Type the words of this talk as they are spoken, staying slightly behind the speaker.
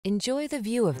Enjoy the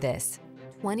view of this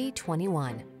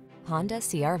 2021 Honda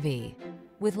CR-V.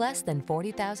 With less than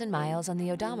 40,000 miles on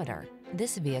the odometer,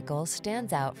 this vehicle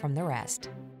stands out from the rest.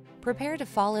 Prepare to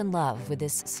fall in love with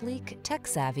this sleek,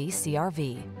 tech-savvy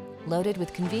CR-V. Loaded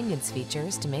with convenience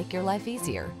features to make your life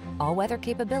easier, all-weather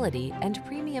capability, and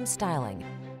premium styling,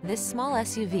 this small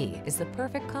SUV is the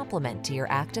perfect complement to your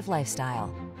active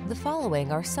lifestyle. The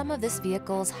following are some of this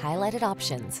vehicle's highlighted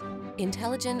options: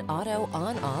 intelligent auto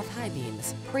on-off high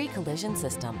beams, pre-collision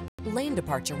system, lane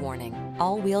departure warning,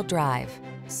 all-wheel drive,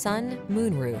 sun,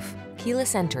 moonroof,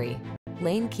 keyless entry,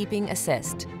 lane keeping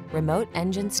assist, remote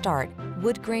engine start,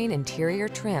 Woodgrain Interior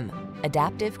Trim,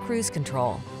 adaptive cruise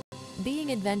control. Being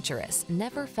adventurous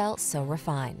never felt so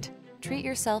refined. Treat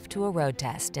yourself to a road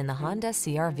test in the Honda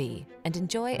CR-V and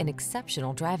enjoy an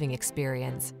exceptional driving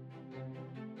experience.